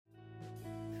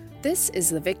This is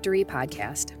the Victory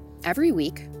Podcast. Every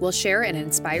week, we'll share an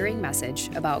inspiring message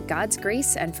about God's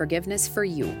grace and forgiveness for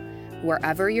you,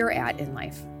 wherever you're at in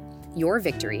life. Your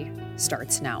victory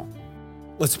starts now.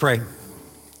 Let's pray.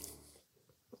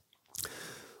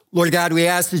 Lord God, we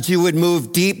ask that you would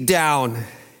move deep down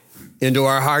into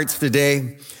our hearts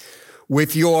today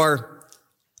with your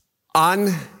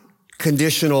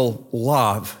unconditional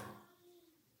love.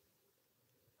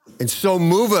 And so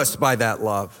move us by that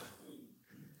love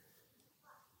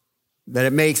that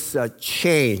it makes a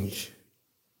change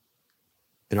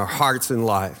in our hearts and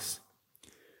lives.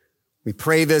 We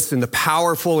pray this in the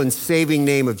powerful and saving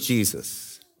name of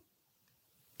Jesus.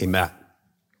 Amen.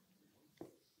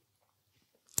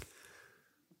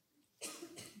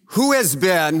 Who has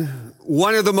been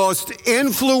one of the most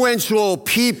influential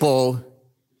people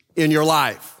in your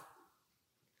life?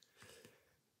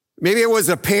 Maybe it was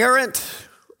a parent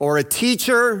or a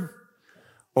teacher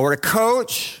or a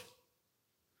coach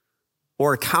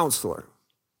or a counselor.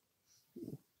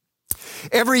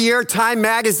 Every year, Time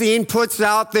Magazine puts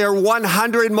out their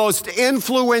 100 most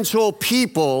influential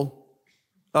people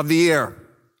of the year.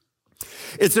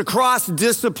 It's a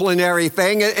cross-disciplinary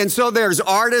thing, and so there's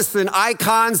artists and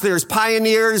icons, there's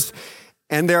pioneers,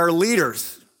 and there are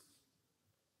leaders.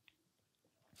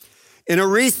 In a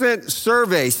recent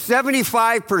survey,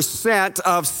 75%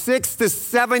 of 6 to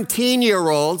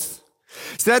 17-year-olds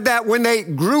said that when they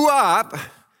grew up,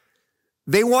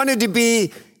 they wanted to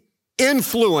be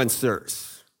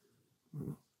influencers,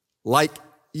 like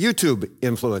YouTube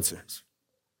influencers.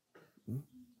 You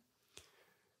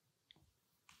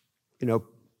know,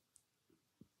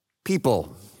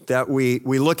 people that we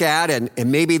look at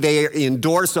and maybe they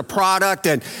endorse a product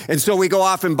and so we go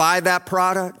off and buy that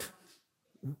product.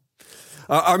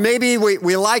 Or maybe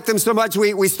we like them so much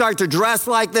we start to dress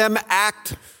like them,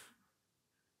 act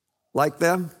like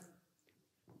them.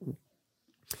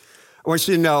 I want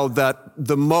you to know that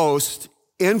the most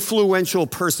influential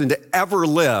person to ever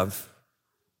live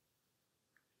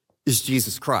is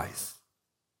Jesus Christ.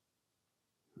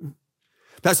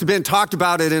 Pastor Ben talked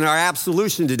about it in our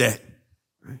absolution today.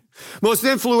 Most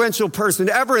influential person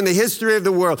ever in the history of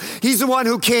the world. He's the one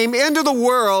who came into the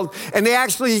world and they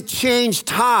actually changed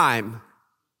time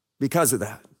because of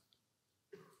that.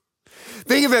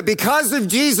 Think of it, because of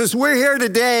Jesus, we're here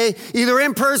today, either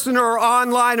in person or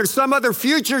online or some other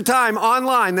future time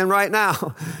online than right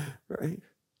now, right?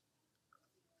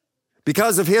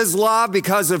 Because of his love,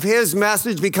 because of his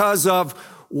message, because of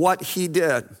what he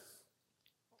did.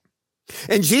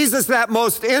 And Jesus, that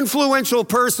most influential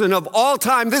person of all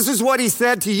time, this is what he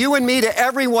said to you and me, to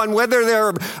everyone, whether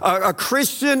they're a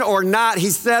Christian or not. He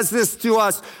says this to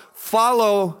us,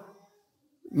 follow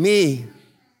me.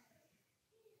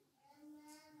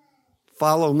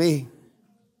 Follow me.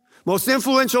 Most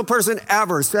influential person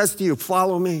ever says to you,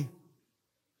 follow me.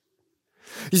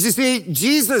 You see,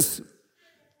 Jesus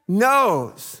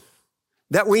knows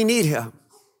that we need him.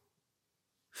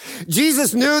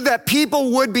 Jesus knew that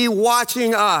people would be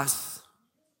watching us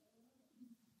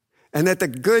and that the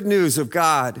good news of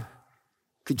God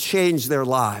could change their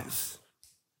lives.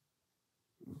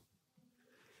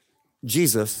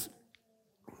 Jesus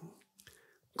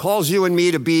calls you and me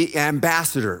to be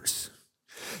ambassadors,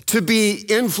 to be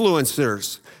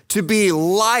influencers, to be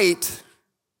light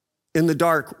in the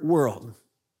dark world.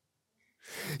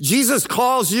 Jesus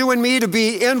calls you and me to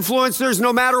be influencers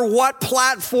no matter what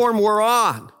platform we're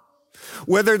on,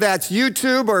 whether that's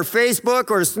YouTube or Facebook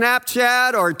or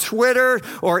Snapchat or Twitter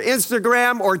or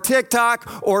Instagram or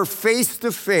TikTok or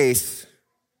face-to-face.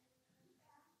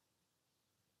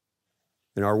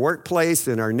 In our workplace,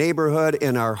 in our neighborhood,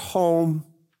 in our home,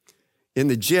 in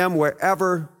the gym,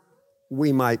 wherever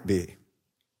we might be.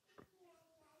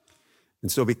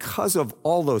 And so because of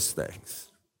all those things,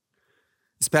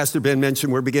 as Pastor Ben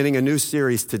mentioned, we're beginning a new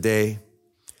series today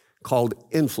called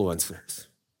Influencers.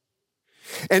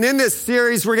 And in this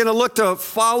series, we're going to look to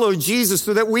follow Jesus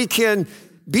so that we can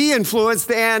be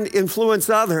influenced and influence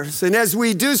others. And as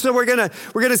we do so, we're going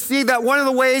to see that one of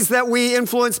the ways that we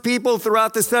influence people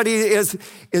throughout the study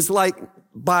is like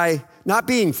by not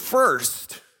being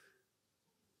first,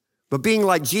 but being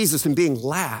like Jesus and being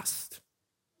last.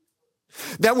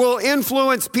 That will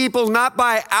influence people not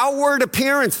by outward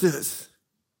appearances,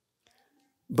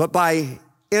 but by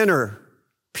inner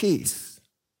peace.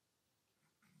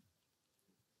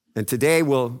 And today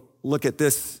we'll look at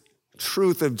this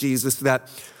truth of Jesus that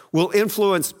will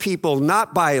influence people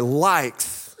not by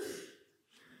likes,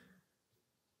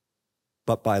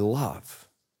 but by love.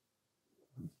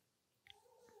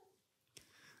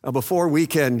 Before we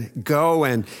can go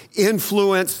and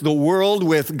influence the world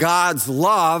with God's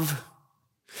love,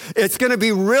 It's going to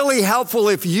be really helpful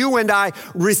if you and I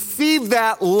receive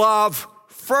that love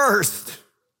first.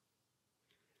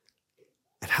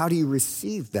 And how do you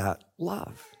receive that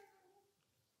love?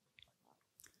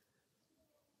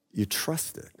 You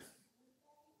trust it.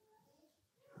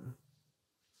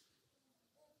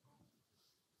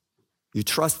 You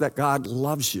trust that God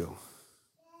loves you.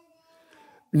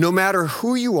 No matter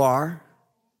who you are,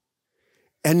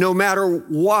 and no matter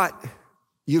what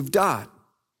you've done.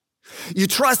 You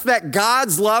trust that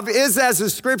God's love is, as the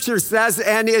scripture says,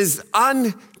 and is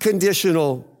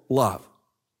unconditional love.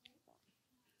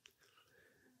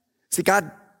 See,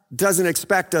 God doesn't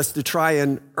expect us to try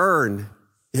and earn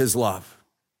his love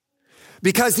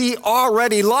because he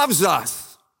already loves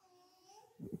us.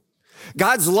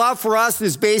 God's love for us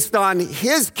is based on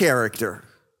his character,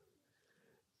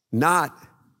 not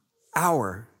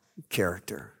our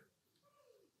character.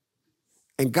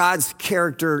 And God's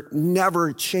character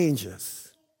never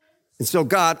changes. And so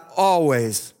God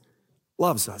always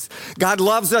loves us. God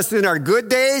loves us in our good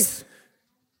days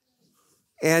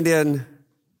and in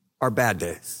our bad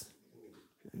days.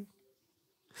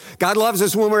 God loves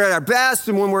us when we're at our best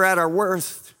and when we're at our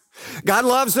worst. God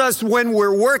loves us when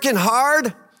we're working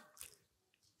hard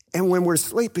and when we're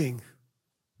sleeping.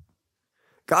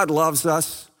 God loves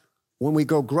us when we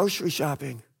go grocery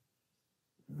shopping.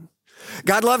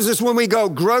 God loves us when we go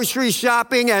grocery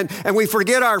shopping and we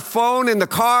forget our phone in the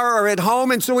car or at home,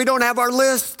 and so we don't have our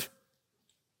list.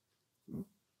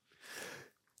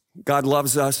 God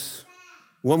loves us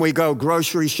when we go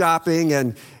grocery shopping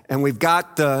and we've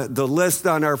got the list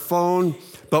on our phone,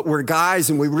 but we're guys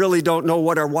and we really don't know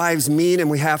what our wives mean and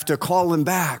we have to call them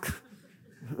back.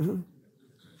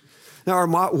 Now, our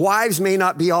wives may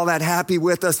not be all that happy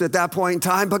with us at that point in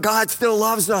time, but God still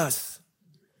loves us.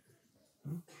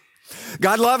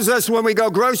 God loves us when we go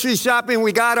grocery shopping,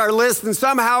 we got our list, and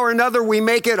somehow or another we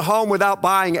make it home without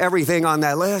buying everything on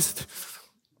that list.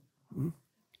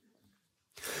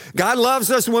 God loves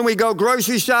us when we go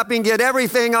grocery shopping, get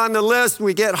everything on the list,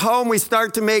 we get home, we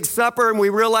start to make supper, and we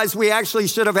realize we actually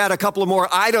should have had a couple of more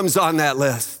items on that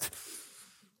list.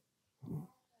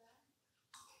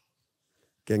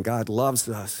 Again, God loves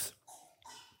us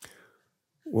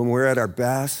when we're at our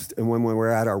best and when we're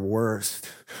at our worst.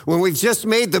 When we've just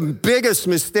made the biggest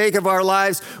mistake of our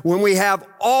lives, when we have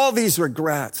all these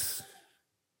regrets.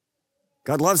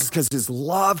 God loves us because his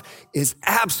love is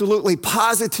absolutely,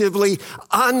 positively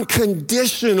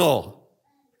unconditional.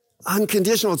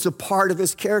 Unconditional. It's a part of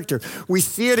his character. We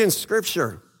see it in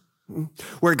Scripture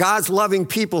where God's loving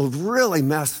people have really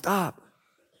messed up,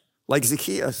 like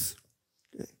Zacchaeus.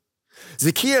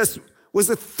 Zacchaeus was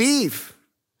a thief.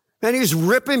 And he was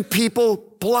ripping people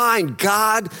blind.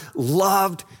 God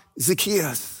loved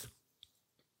Zacchaeus.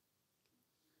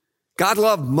 God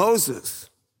loved Moses.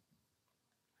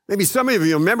 Maybe some of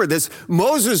you remember this.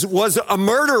 Moses was a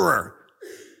murderer.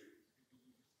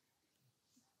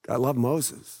 God loved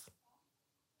Moses.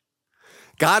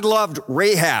 God loved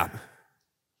Rahab.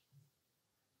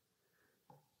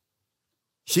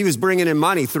 She was bringing in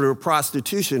money through a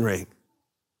prostitution ring.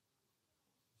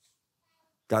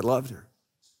 God loved her.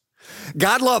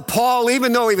 God loved Paul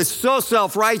even though he was so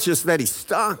self-righteous that he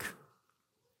stunk.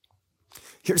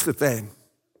 Here's the thing.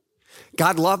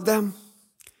 God loved them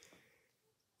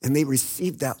and they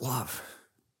received that love.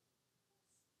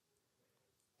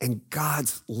 And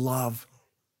God's love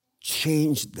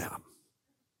changed them.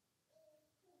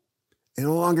 They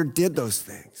no longer did those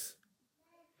things.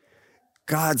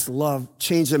 God's love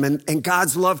changed them, and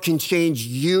God's love can change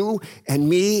you and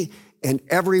me and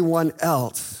everyone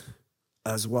else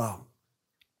as well.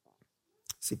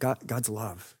 See, God's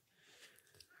love.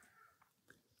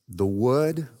 The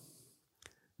wood,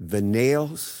 the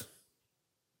nails,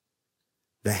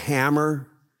 the hammer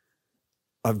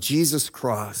of Jesus'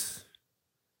 cross,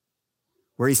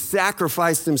 where he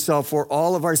sacrificed himself for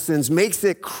all of our sins, makes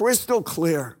it crystal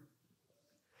clear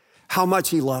how much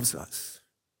he loves us.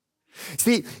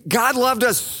 See, God loved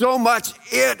us so much,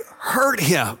 it hurt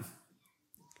him.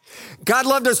 God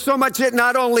loved us so much, it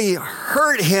not only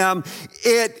hurt him,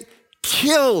 it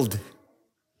killed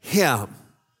him.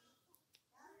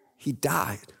 He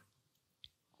died.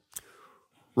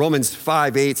 Romans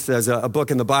 5:8 says, a book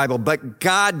in the Bible, but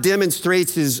God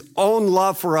demonstrates his own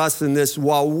love for us in this: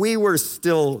 while we were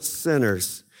still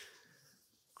sinners,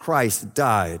 Christ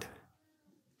died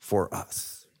for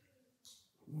us.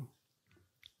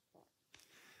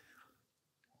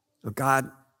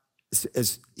 God,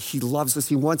 as he loves us,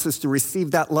 he wants us to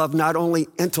receive that love not only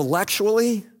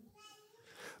intellectually,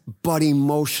 but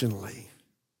emotionally,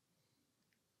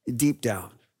 deep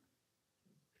down.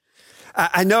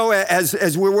 I know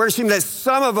as we're worshiping that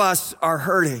some of us are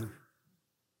hurting.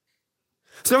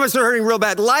 Some of us are hurting real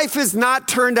bad. Life has not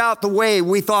turned out the way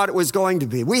we thought it was going to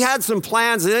be. We had some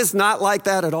plans, and it's not like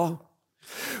that at all.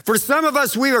 For some of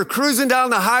us, we were cruising down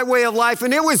the highway of life,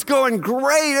 and it was going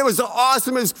great. It was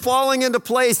awesome. It was falling into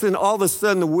place, and all of a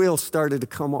sudden, the wheels started to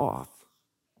come off.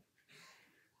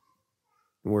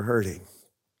 And we're hurting.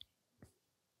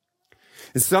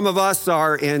 And some of us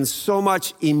are in so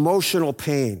much emotional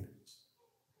pain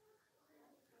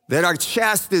that our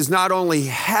chest is not only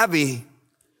heavy,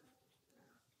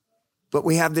 but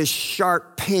we have this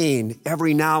sharp pain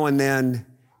every now and then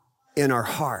in our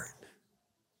heart.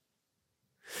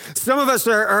 Some of us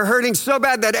are hurting so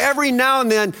bad that every now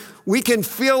and then we can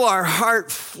feel our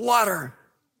heart flutter.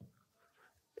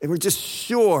 And we're just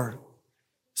sure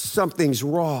something's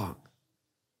wrong.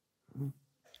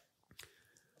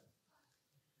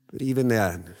 But even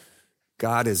then,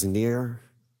 God is near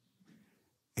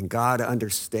and God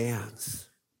understands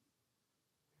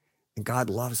and God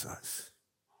loves us.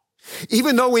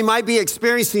 Even though we might be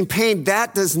experiencing pain,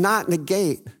 that does not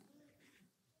negate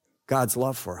God's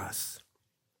love for us.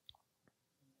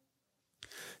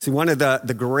 See, one of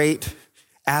the great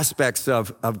aspects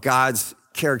of God's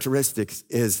characteristics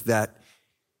is that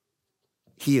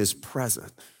he is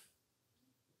present.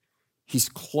 He's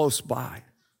close by.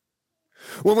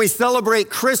 When we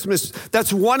celebrate Christmas,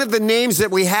 that's one of the names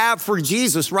that we have for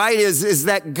Jesus, right? Is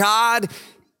that God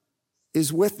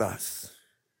is with us.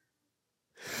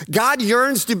 God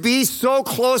yearns to be so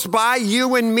close by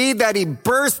you and me that he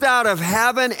burst out of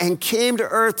heaven and came to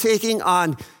earth taking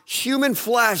on human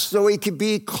flesh so he could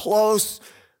be close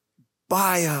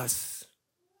by us.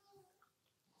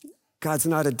 God's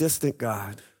not a distant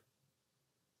God.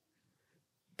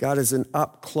 God is an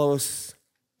up close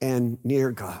and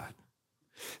near God.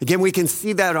 Again, we can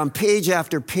see that on page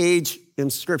after page in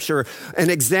Scripture.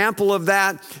 An example of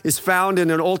that is found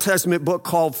in an Old Testament book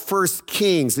called 1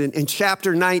 Kings. In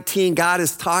chapter 19, God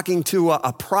is talking to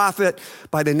a prophet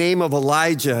by the name of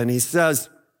Elijah, and he says,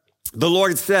 the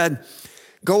Lord said,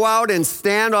 "Go out and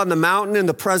stand on the mountain in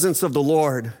the presence of the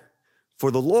Lord,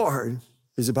 for the Lord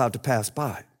is about to pass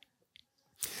by."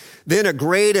 Then a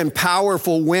great and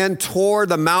powerful wind tore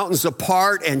the mountains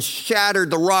apart and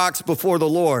shattered the rocks before the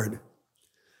Lord.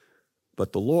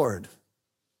 But the Lord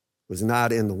was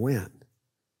not in the wind.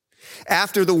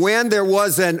 After the wind, there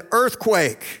was an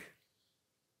earthquake.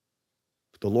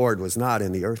 But the Lord was not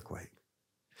in the earthquake.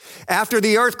 After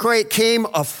the earthquake came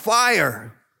a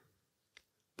fire.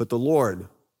 But the Lord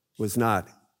was not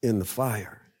in the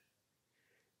fire.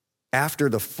 After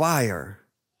the fire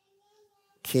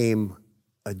came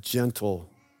a gentle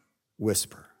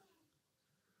whisper.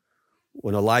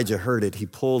 When Elijah heard it, he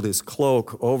pulled his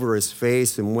cloak over his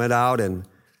face and went out and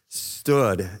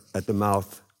stood at the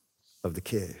mouth of the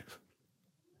cave.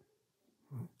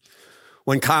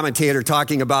 One commentator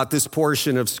talking about this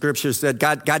portion of Scripture said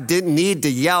God didn't need to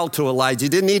yell to Elijah. He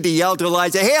didn't need to yell to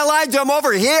Elijah, "Hey, Elijah, I'm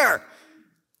over here."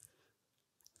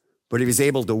 But he was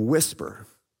able to whisper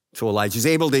to Elijah. He was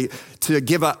able to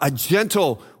give a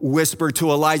gentle whisper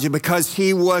to Elijah because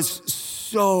he was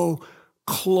so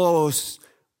close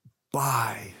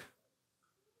by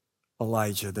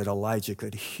Elijah that Elijah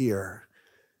could hear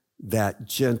that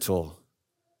gentle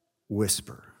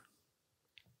whisper.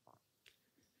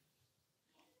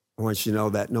 I want you to know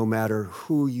that no matter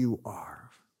who you are,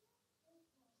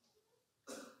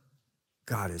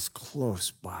 God is close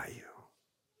by you.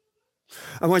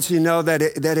 I want you to know that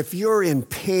if you're in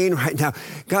pain right now,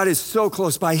 God is so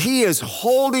close by. He is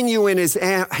holding you in his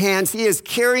hands. He is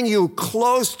carrying you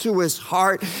close to his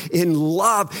heart in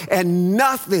love, and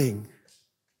nothing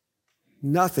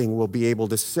will be able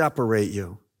to separate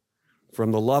you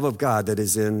from the love of God that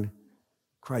is in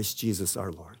Christ Jesus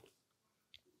our Lord.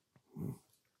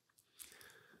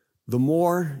 The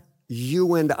more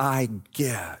you and I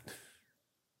get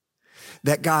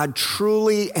that God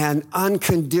truly and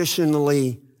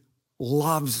unconditionally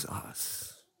loves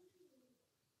us,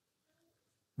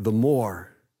 the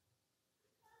more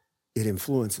it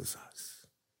influences us,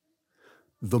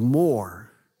 the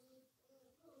more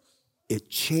it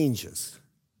changes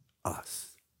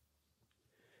us.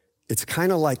 It's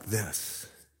kind of like this.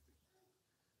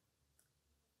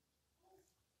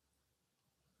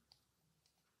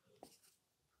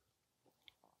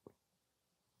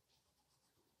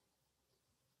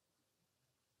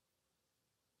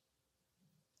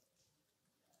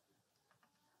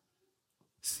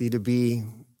 See, to be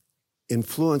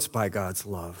influenced by God's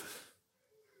love,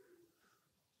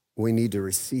 we need to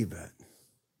receive it,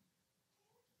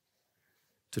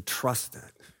 to trust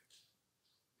it.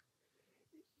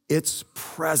 It's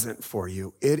present for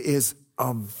you. It is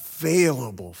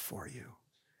available for you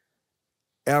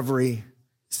every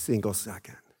single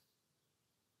second.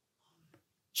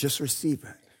 Just receive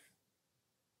it.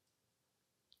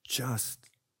 Just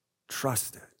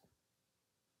trust it.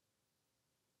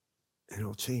 And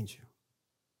it'll change you.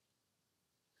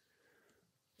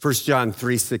 1 John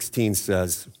 3:16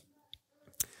 says,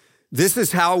 "This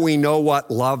is how we know what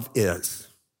love is.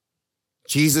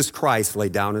 Jesus Christ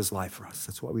laid down his life for us."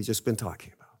 That's what we've just been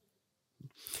talking about.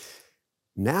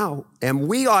 Now, and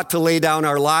we ought to lay down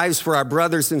our lives for our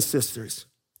brothers and sisters.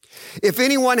 If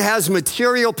anyone has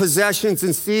material possessions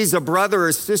and sees a brother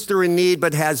or sister in need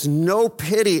but has no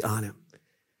pity on him,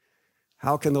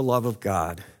 how can the love of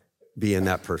God be in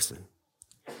that person?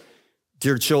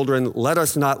 Dear children, let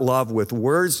us not love with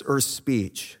words or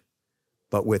speech,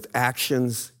 but with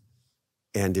actions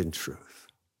and in truth.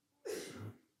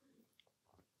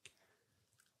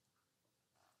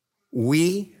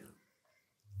 We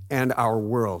and our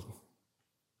world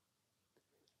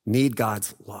need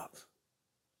God's love.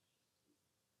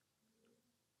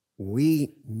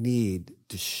 We need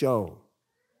to show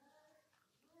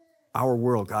our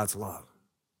world God's love.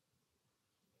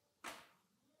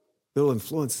 It'll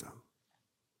influence them.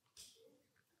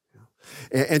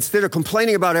 Instead of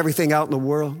complaining about everything out in the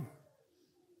world,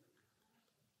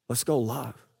 let's go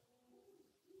love.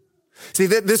 See,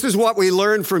 this is what we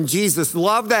learned from Jesus.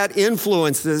 Love that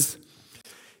influences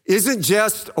isn't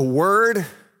just a word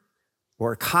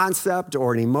or a concept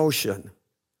or an emotion,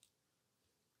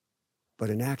 but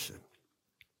an action.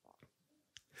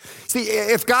 See,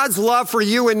 if God's love for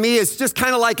you and me is just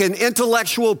kind of like an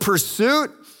intellectual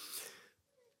pursuit,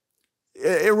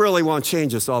 it really won't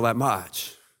change us all that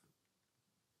much.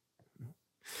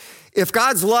 If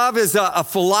God's love is a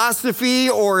philosophy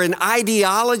or an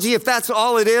ideology, if that's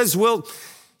all it is, we'll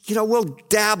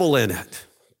dabble in it.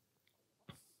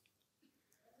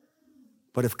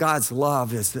 But if God's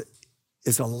love is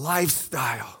a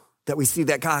lifestyle that we see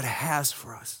that God has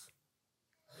for us,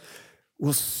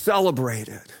 we'll celebrate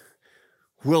it.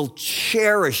 We'll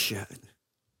cherish it.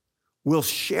 We'll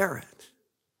share it.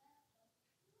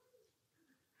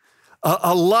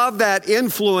 A love that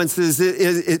influences,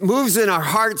 it moves in our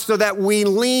hearts so that we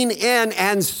lean in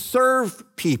and serve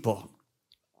people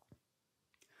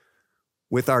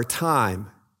with our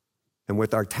time and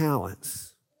with our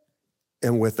talents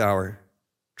and with our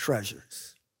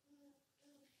treasures.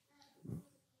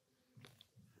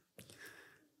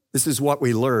 This is what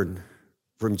we learn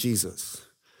from Jesus.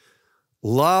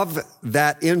 Love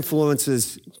that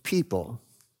influences people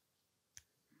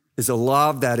is a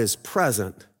love that is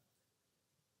present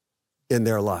in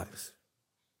their lives.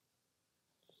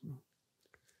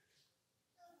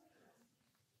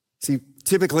 See,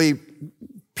 typically,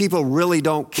 people really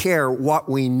don't care what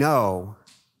we know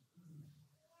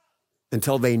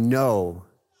until they know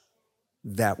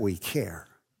that we care.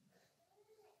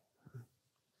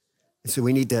 And so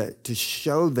we need to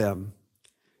show them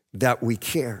that we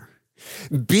care.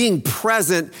 Being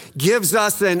present gives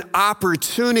us an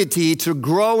opportunity to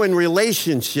grow in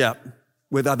relationship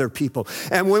with other people.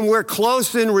 And when we're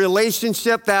close in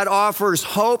relationship, that offers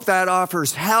hope, that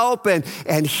offers help and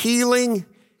healing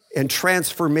and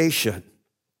transformation.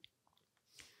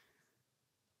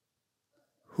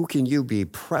 Who can you be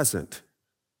present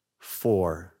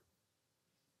for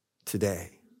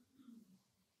today?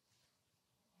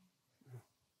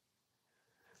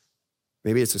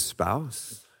 Maybe it's a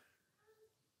spouse,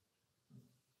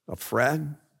 a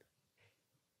friend.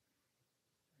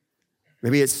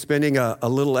 Maybe it's spending a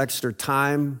little extra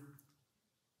time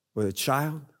with a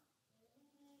child.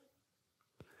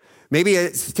 Maybe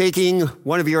it's taking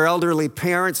one of your elderly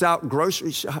parents out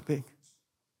grocery shopping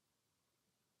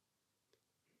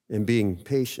and being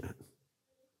patient.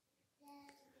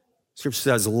 Scripture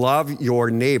says, love your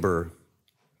neighbor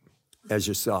as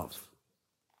yourself.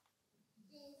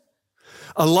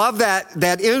 A love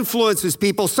that influences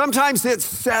people. Sometimes it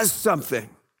says something.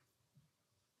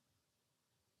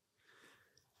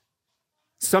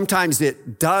 Sometimes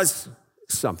it does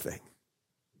something.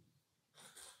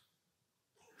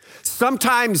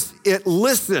 Sometimes it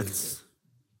listens.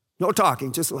 No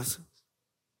talking, just listen.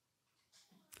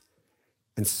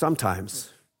 And sometimes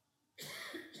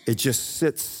it just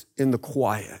sits in the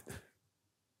quiet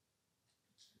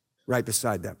right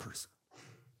beside that person.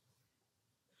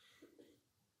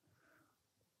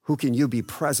 Who can you be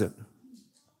present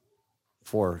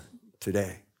for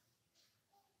today?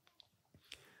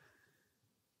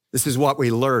 This is what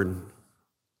we learn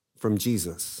from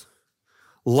Jesus.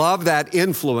 Love that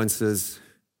influences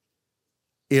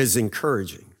is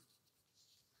encouraging.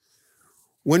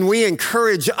 When we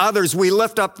encourage others, we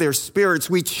lift up their spirits.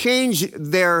 We change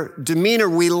their demeanor.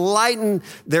 We lighten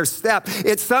their step.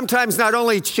 It sometimes not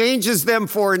only changes them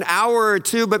for an hour or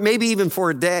two, but maybe even for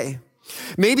a day,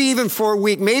 maybe even for a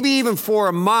week, maybe even for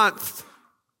a month,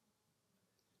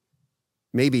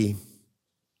 maybe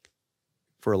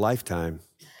for a lifetime,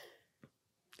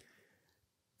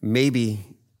 maybe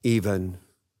even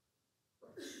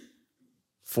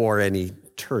for an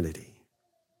eternity.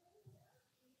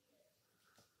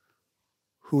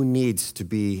 Who needs to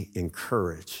be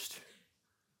encouraged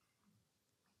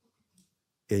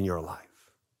in your life?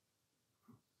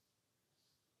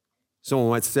 Someone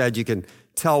once said you can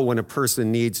tell when a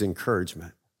person needs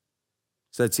encouragement.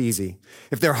 So that's easy.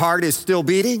 If their heart is still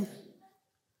beating,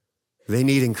 they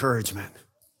need encouragement.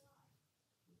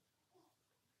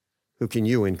 Who can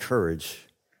you encourage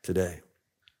today?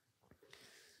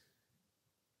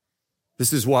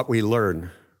 This is what we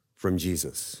learn from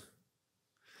Jesus.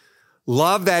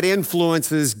 Love that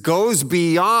influences goes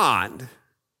beyond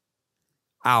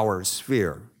our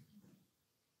sphere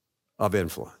of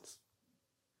influence.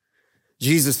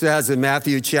 Jesus says in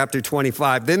Matthew chapter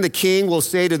 25, then the king will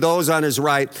say to those on his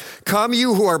right, come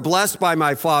you who are blessed by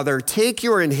my Father, take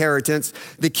your inheritance,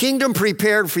 the kingdom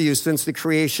prepared for you since the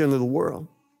creation of the world.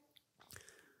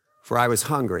 For I was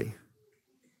hungry,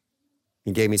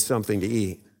 and gave me something to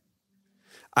eat.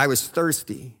 I was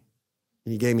thirsty,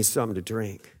 and you gave me something to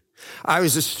drink. I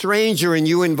was a stranger and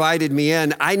you invited me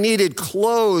in. I needed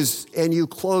clothes and you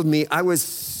clothed me. I was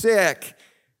sick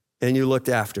and you looked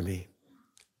after me.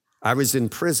 I was in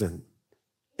prison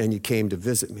and you came to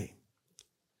visit me.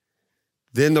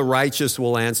 Then the righteous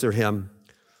will answer him,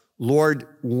 Lord,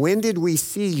 when did we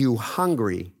see you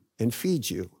hungry and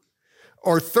feed you,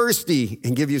 or thirsty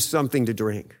and give you something to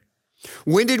drink?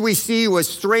 When did we see you a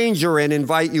stranger and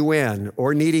invite you in,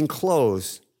 or needing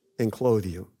clothes and clothe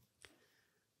you?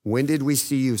 When did we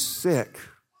see you sick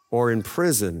or in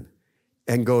prison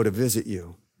and go to visit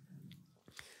you?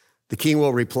 The king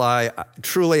will reply,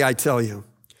 truly I tell you,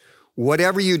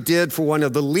 whatever you did for one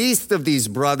of the least of these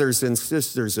brothers and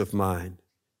sisters of mine,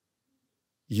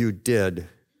 you did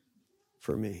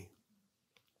for me.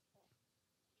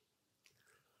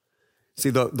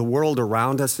 See, the world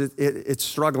around us, it's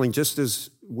struggling just as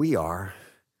we are.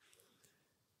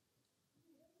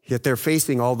 Yet they're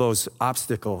facing all those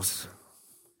obstacles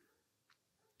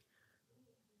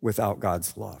without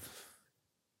God's love.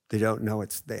 They don't know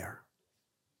it's there.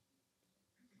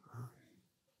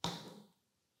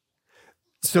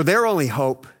 So their only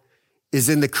hope is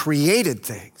in the created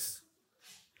things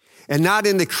and not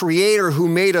in the Creator who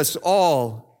made us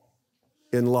all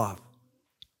in love.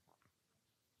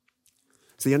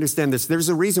 So you understand this. There's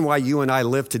a reason why you and I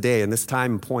live today in this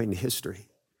time and point in history.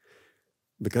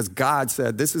 Because God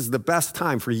said this is the best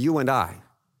time for you and I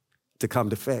to come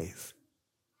to faith.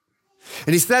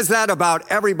 And he says that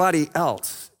about everybody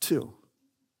else too.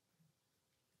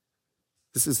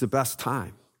 This is the best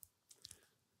time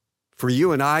for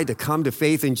you and I to come to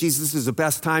faith in Jesus. This is the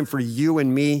best time for you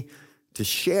and me to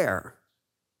share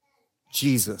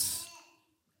Jesus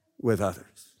with others.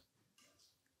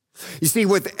 You see,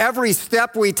 with every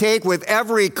step we take, with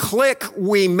every click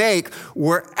we make,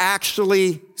 we're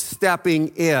actually stepping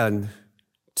in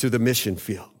to the mission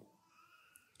field.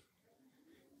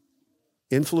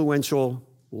 Influential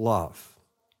love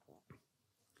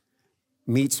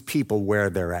meets people where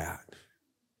they're at,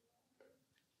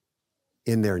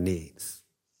 in their needs.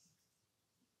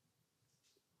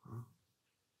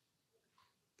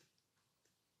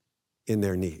 In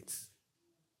their needs.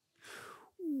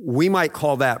 We might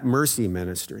call that mercy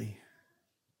ministry.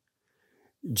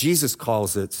 Jesus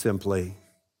calls it simply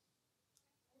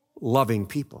loving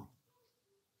people.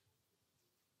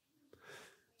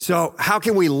 So how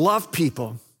can we love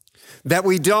people that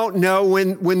we don't know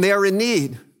when they're in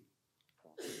need?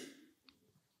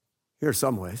 Here are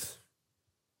some ways.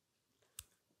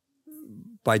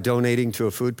 By donating to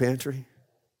a food pantry,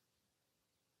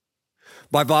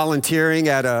 by volunteering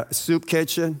at a soup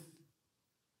kitchen,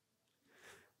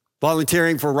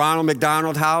 volunteering for Ronald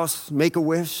McDonald House,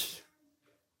 Make-A-Wish,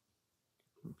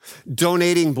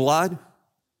 donating blood,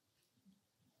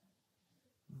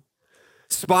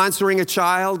 sponsoring a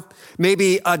child,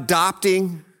 maybe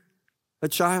adopting a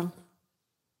child,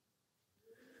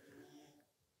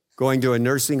 going to a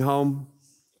nursing home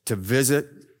to visit,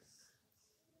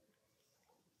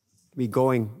 maybe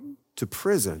going to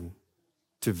prison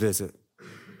to visit. I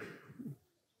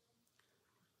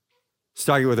was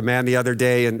talking with a man the other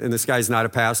day, and this guy's not a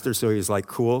pastor, so he's like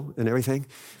cool and everything,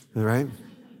 all right?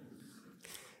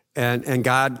 And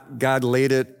God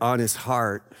laid it on his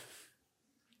heart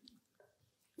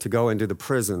to go into the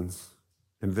prisons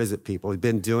and visit people. He's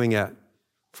been doing it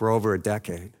for over a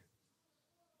decade.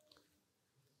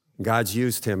 God's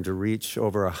used him to reach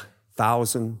over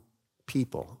 1,000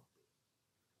 people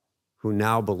who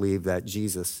now believe that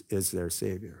Jesus is their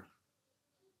Savior.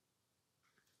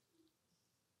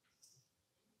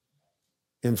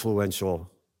 Influential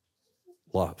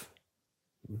love.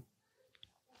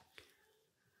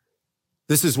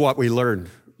 This is what we learned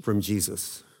from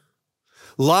Jesus.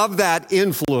 Love that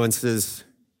influences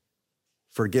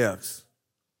forgives.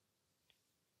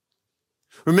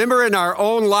 Remember, in our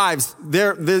own lives,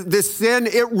 this sin,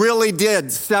 it really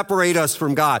did separate us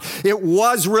from God. It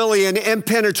was really an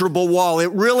impenetrable wall.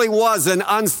 It really was an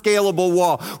unscalable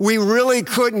wall. We really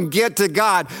couldn't get to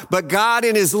God, but God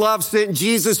in his love sent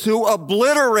Jesus who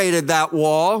obliterated that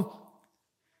wall.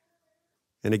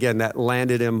 And again, that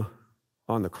landed him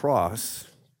on the cross,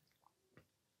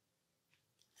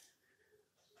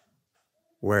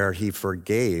 where he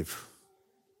forgave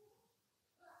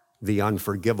the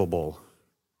unforgivable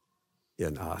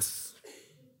in us,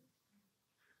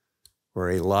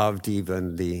 where he loved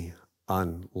even the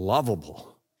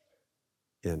unlovable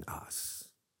in us.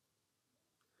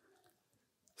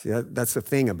 See, that's the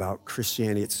thing about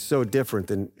Christianity. It's so different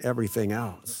than everything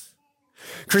else.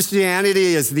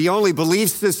 Christianity is the only belief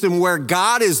system where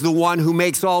God is the one who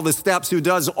makes all the steps, who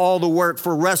does all the work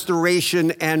for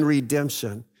restoration and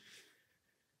redemption.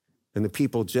 And the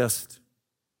people just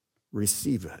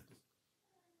receive it.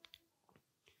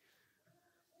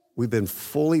 We've been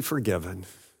fully forgiven,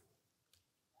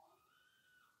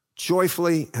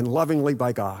 joyfully and lovingly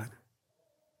by God,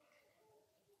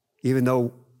 even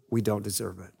though we don't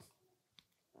deserve it.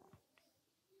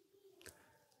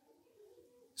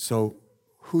 So,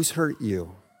 who's hurt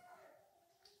you?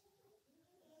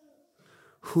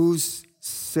 Who's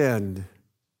sinned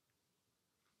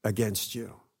against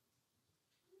you?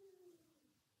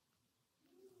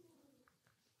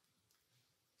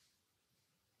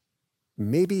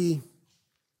 Maybe,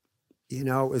 it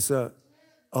was a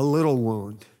little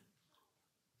wound.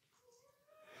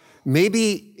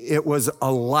 Maybe it was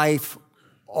a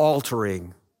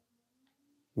life-altering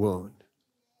wound.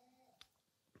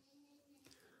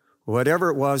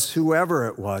 Whatever it was, whoever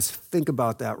it was, think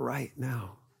about that right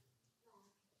now.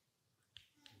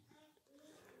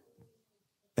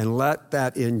 And let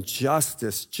that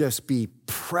injustice just be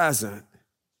present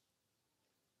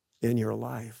in your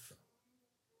life.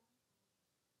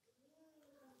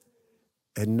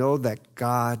 And know that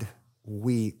God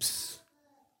weeps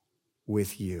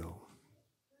with you.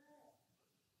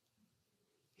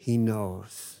 He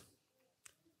knows.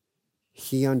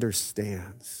 He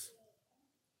understands.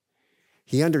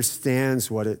 He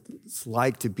understands what it's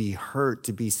like to be hurt,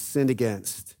 to be sinned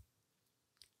against.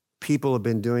 People have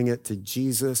been doing it to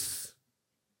Jesus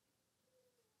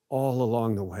all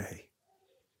along the way,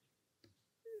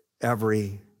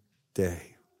 every day.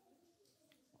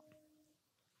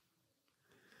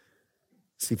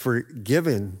 See,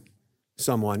 forgiving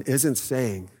someone isn't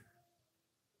saying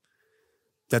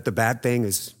that the bad thing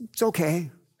it's okay.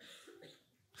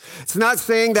 It's not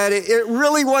saying that it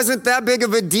really wasn't that big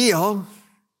of a deal.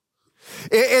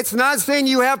 It's not saying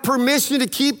you have permission to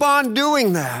keep on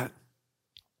doing that.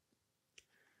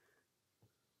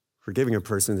 Forgiving a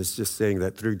person is just saying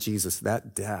that through Jesus,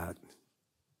 that debt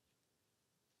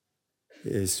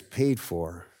is paid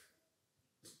for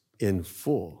in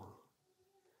full.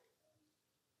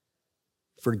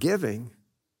 Forgiving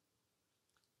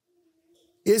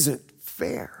isn't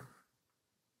fair.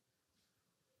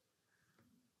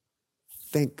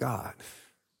 Thank God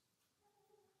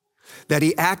that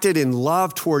he acted in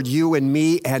love toward you and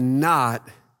me and not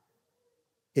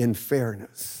in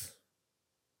fairness.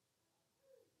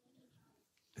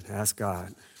 And ask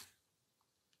God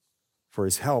for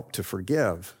his help to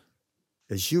forgive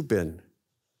as you've been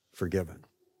forgiven.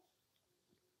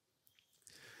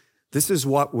 This is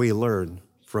what we learn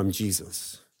from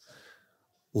Jesus.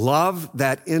 Love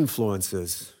that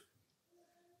influences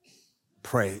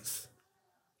praise.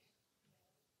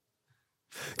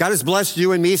 God has blessed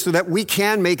you and me so that we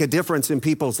can make a difference in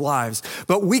people's lives,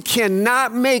 but we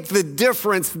cannot make the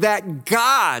difference that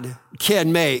God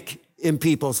can make in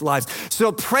people's lives.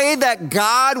 So pray that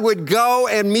God would go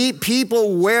and meet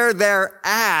people where they're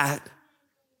at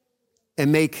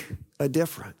and make a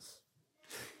difference.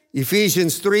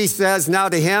 Ephesians 3 says, now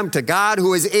to him, to God,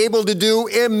 who is able to do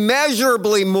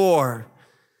immeasurably more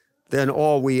than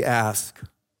all we ask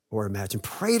or imagine.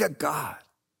 Pray to God.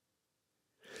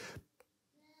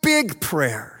 Big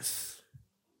prayers.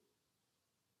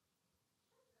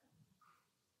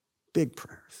 Big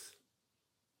prayers.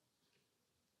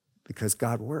 Because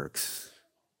God works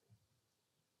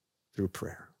through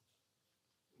prayer.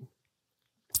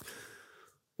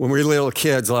 When we were little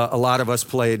kids, a lot of us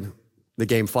played the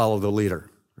game Follow the Leader,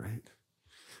 right?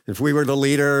 If we were the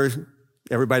leader,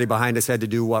 everybody behind us had to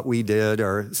do what we did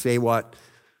or say what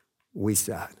we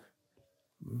said.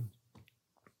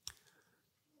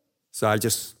 So I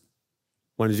just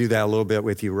want to do that a little bit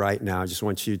with you right now. I just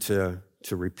want you to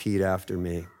repeat after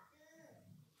me.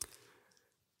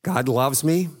 God loves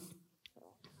me.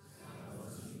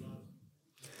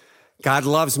 God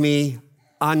loves me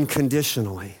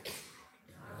unconditionally.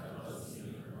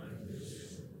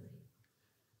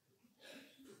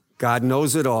 God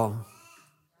knows it all.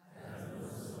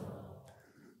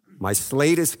 My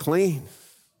slate is clean.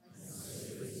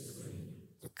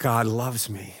 God loves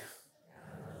me.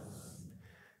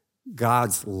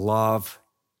 God's love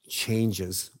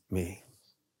changes me.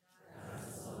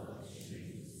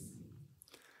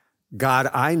 God,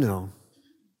 I know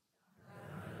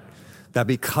that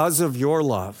because of your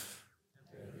love,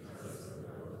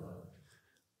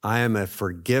 I am a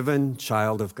forgiven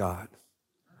child of God.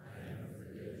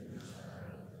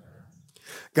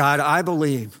 God, I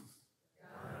believe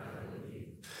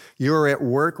you're at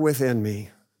work within me.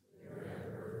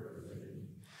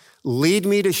 Lead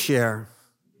me to share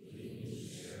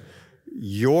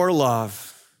your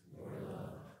love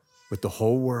with the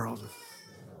whole world.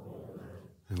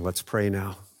 And let's pray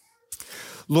now.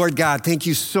 Lord God, thank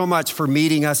you so much for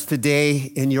meeting us today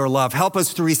in your love. Help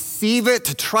us to receive it,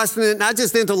 to trust in it, not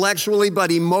just intellectually,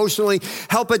 but emotionally.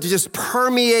 Help it to just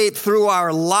permeate through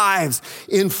our lives.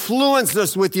 Influence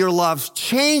us with your love.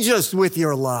 Change us with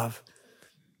your love.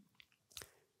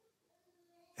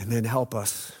 And then help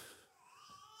us.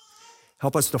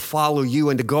 Help us to follow you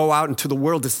and to go out into the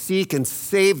world to seek and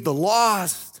save the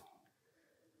lost.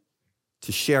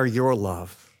 To share your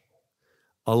love.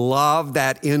 A love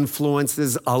that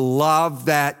influences, a love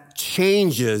that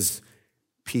changes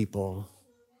people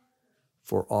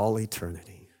for all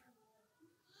eternity.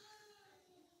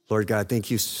 Lord God, thank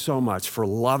you so much for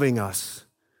loving us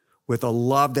with a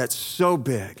love that's so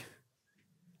big.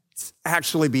 It's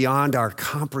actually beyond our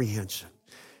comprehension.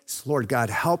 So Lord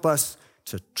God, help us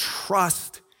to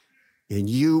trust in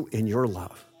you, in your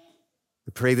love.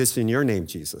 We pray this in your name,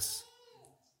 Jesus.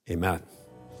 Amen.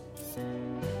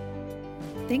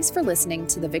 Thanks for listening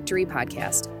to the Victory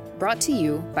Podcast, brought to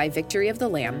you by Victory of the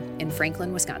Lamb in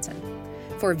Franklin, Wisconsin.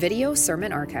 For video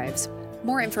sermon archives,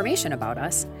 more information about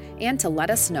us, and to let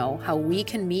us know how we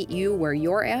can meet you where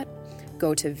you're at,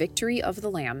 go to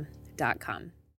victoryofthelamb.com.